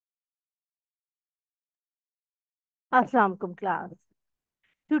Assalamu alaikum class.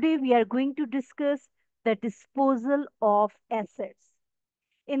 Today we are going to discuss the disposal of assets.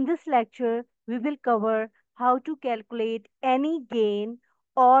 In this lecture, we will cover how to calculate any gain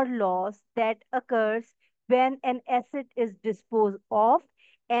or loss that occurs when an asset is disposed of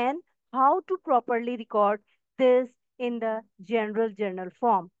and how to properly record this in the general journal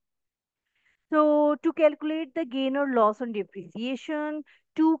form. So, to calculate the gain or loss on depreciation,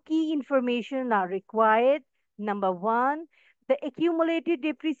 two key information are required. Number one, the accumulated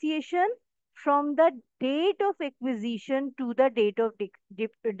depreciation from the date of acquisition to the date of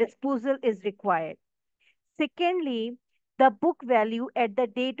disposal is required. Secondly, the book value at the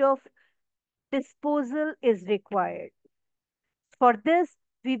date of disposal is required. For this,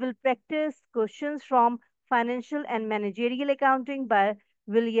 we will practice questions from Financial and Managerial Accounting by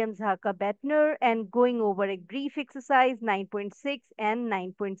Williams Haka Bettner and going over a brief exercise 9.6 and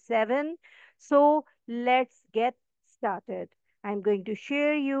 9.7. So let's get started. I'm going to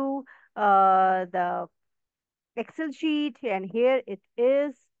share you the Excel sheet and here it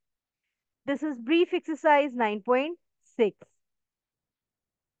is. This is brief exercise 9.6.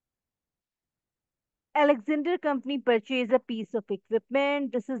 Alexander Company purchased a piece of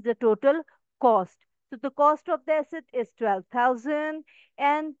equipment. This is the total cost. So the cost of the asset is 12,000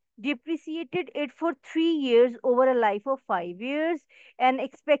 and depreciated it for 3 years over a life of 5 years. And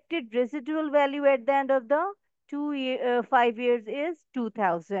expected residual value at the end of the 5 years is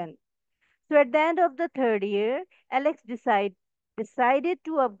 2,000. So at the end of the third year, decided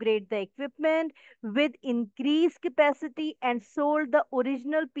to upgrade the equipment with increased capacity and sold the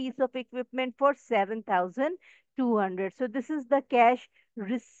original piece of equipment for 7,200. So this is the cash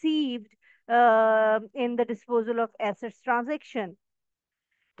received in the disposal of assets transaction.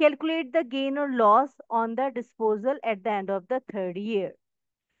 Calculate the gain or loss on the disposal at the end of the third year.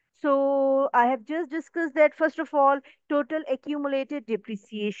 So I have just discussed that first of all, total accumulated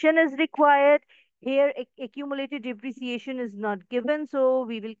depreciation is required. Here, accumulated depreciation is not given, so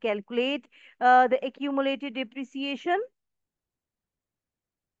we will calculate the accumulated depreciation.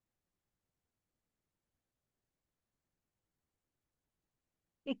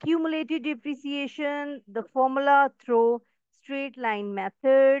 Accumulated depreciation, the formula through straight line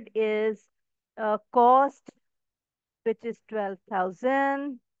method is cost, which is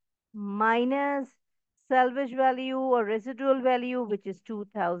 12,000 minus salvage value or residual value, which is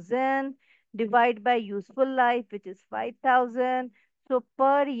 2000, divide by useful life, which is 5000. So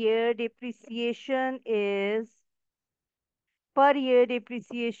per year depreciation is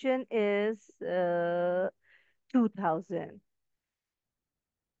 2000.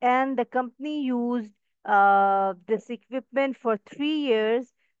 And the company used this equipment for 3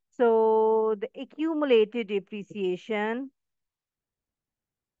 years. So the accumulated depreciation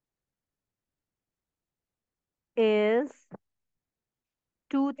is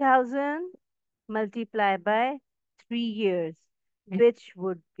 2000 multiplied by 3 years, which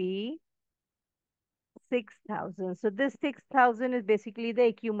would be 6,000. So this 6,000 is basically the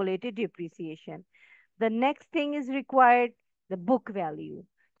accumulated depreciation. The next thing is required, the book value.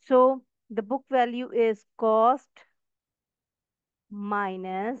 So the book value is cost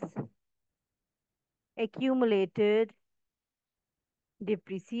minus accumulated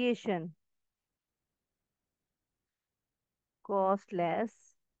depreciation. Cost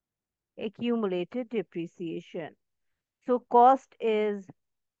less accumulated depreciation. So cost is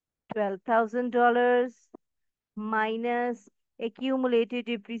 $12,000 minus accumulated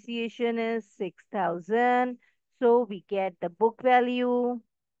depreciation is 6,000. So we get the book value,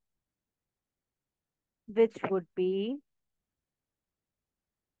 which would be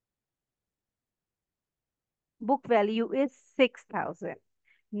book value is 6,000.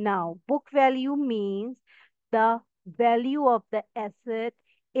 Now, book value means the value of the asset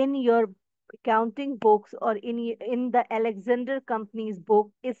in your accounting books or in the Alexander Company's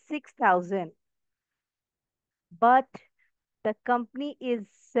book is 6,000. But the company is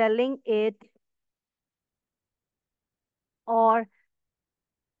selling it or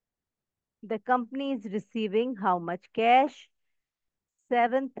the company is receiving how much cash?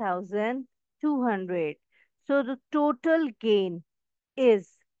 7,200. So the total gain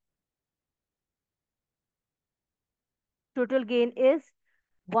is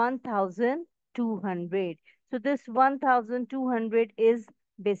 1,200. So this 1,200 is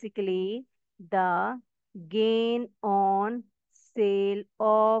basically the gain on sale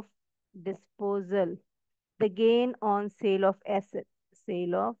of disposal, the gain on sale of asset.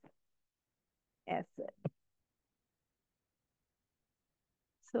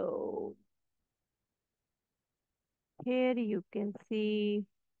 So here you can see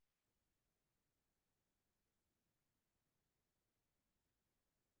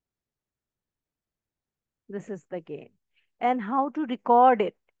This is the gain. And how to record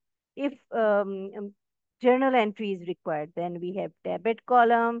it? If journal entry is required, then we have debit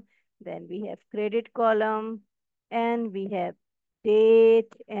column, then we have credit column, and we have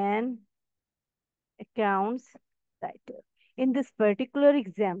date and accounts title. In this particular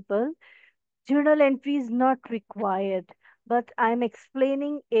example, journal entry is not required, but I'm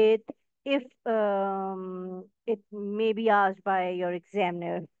explaining it if it may be asked by your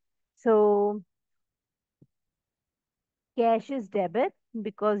examiner. So cash is debit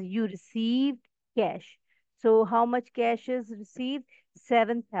because you received cash. So how much cash is received?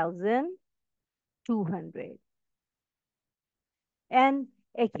 7,200. And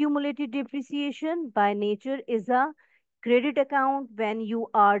accumulated depreciation by nature is a credit account. When you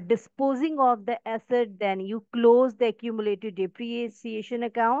are disposing of the asset, then you close the accumulated depreciation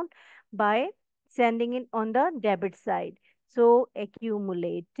account by sending it on the debit side. So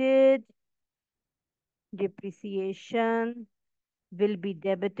accumulated depreciation will be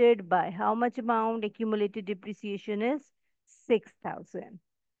debited by how much amount? Accumulated depreciation is 6,000.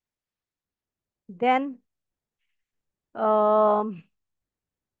 Then um,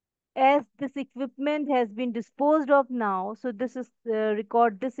 as this equipment has been disposed of now, so this is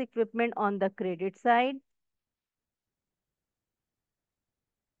record this equipment on the credit side,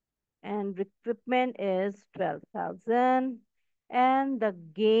 and equipment is 12,000, and the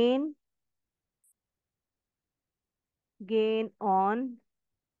gain on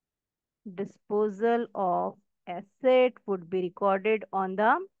disposal of asset would be recorded on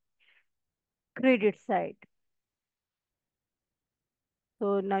the credit side.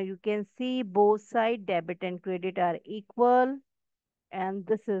 So now you can see both side debit and credit are equal, and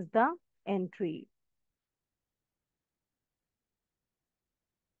this is the entry.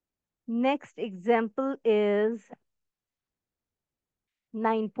 Next example is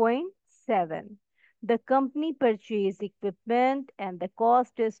 9.7. The company purchased equipment and the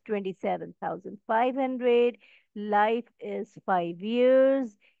cost is 27,500. Life is 5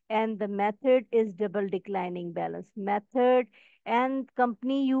 years and the method is double declining balance method, and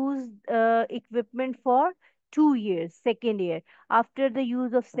company used equipment for 2 years, second year. After the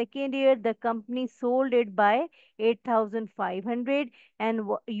use of second year, the company sold it by 8,500, and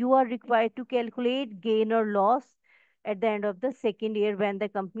you are required to calculate gain or loss at the end of the second year when the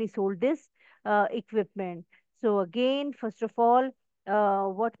company sold this equipment. So again, first of all,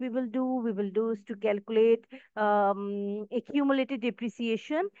 what we will do is to calculate accumulated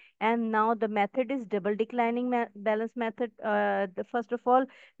depreciation, and now the method is double declining balance method. First of all,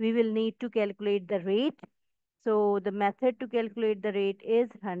 we will need to calculate the rate. So the method to calculate the rate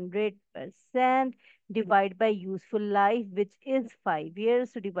is 100% divide by useful life, which is 5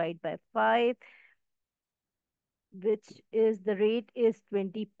 years. So divide by 5, which is the rate is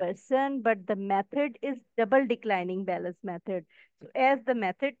 20%, but the method is double declining balance method. So as the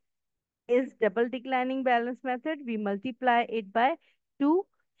method is double declining balance method, we multiply it by 2.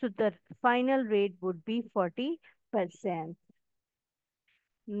 So the final rate would be 40%.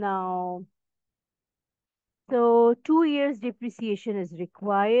 Now, so 2 years depreciation is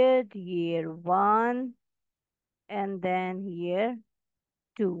required, year 1 and then year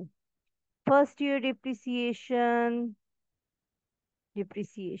 2. First year depreciation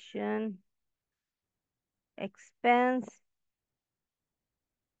expense,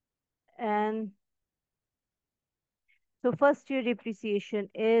 and so first year depreciation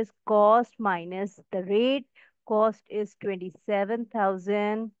is cost minus the rate. Cost is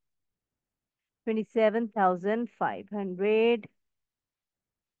 27,500.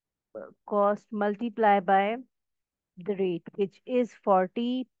 Cost multiplied by the rate, which is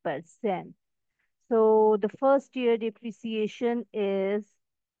 40%. So the first year depreciation is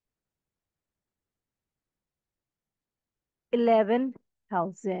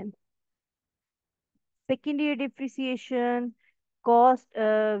 11,000. Second year depreciation cost,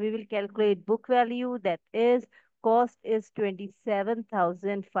 we will calculate book value, that is cost is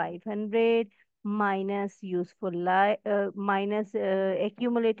 27,500 minus useful life minus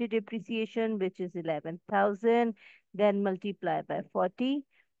accumulated depreciation, which is 11,000, then multiply by 40%.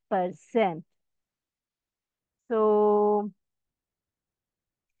 So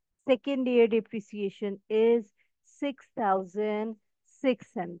second year depreciation is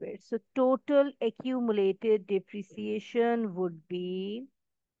 6,600. So total accumulated depreciation would be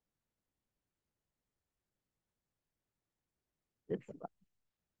this one,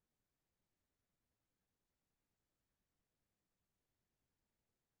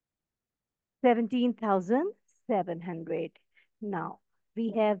 17,700. Now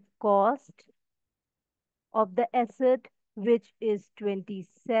we have cost of the asset, which is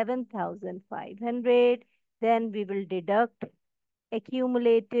 27,500, Then we will deduct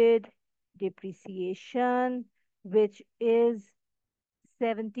accumulated depreciation, which is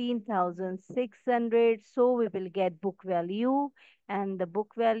 17,600. So we will get book value, and the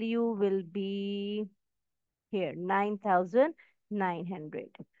book value will be here 9,900.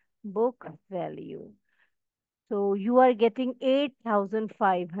 Book value. So you are getting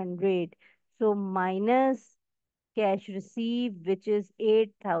 8,500. So minus cash received, which is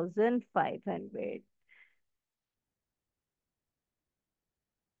 8,500.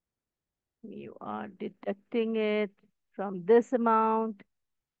 You are deducting it from this amount.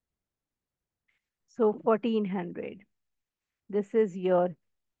 So 1,400. This is your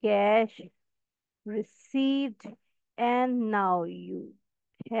cash received, and now you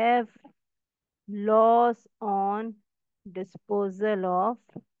have loss on disposal of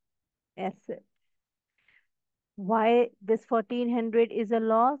asset. Why this 1,400 is a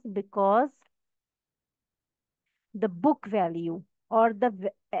loss? Because the book value or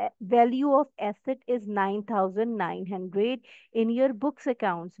the value of asset is 9,900 in your books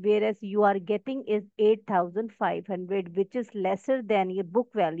accounts, whereas you are getting is 8,500, which is lesser than your book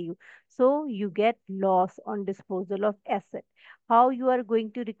value. So you get loss on disposal of asset. How you are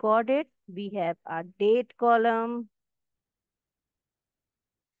going to record it? We have a date column,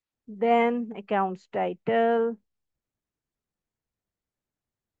 then accounts title,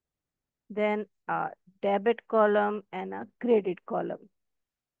 then a debit column and a credit column.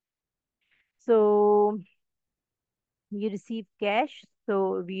 So you receive cash,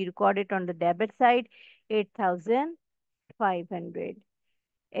 so we record it on the debit side, 8,500.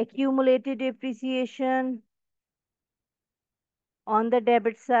 Accumulated depreciation on the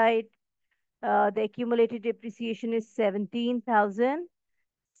debit side, the accumulated depreciation is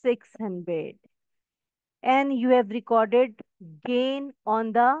 17,600. And you have recorded gain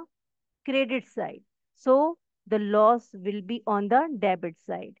on the credit side. So the loss will be on the debit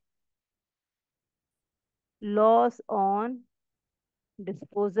side. Loss on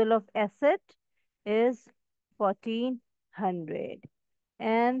disposal of asset is 1,400.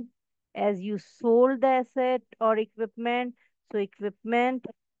 And as you sold the asset or equipment, so equipment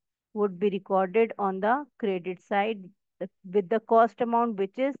would be recorded on the credit side with the cost amount,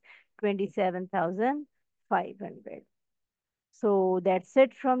 which is 27,500. So that's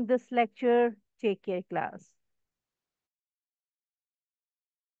it from this lecture. Take care, class.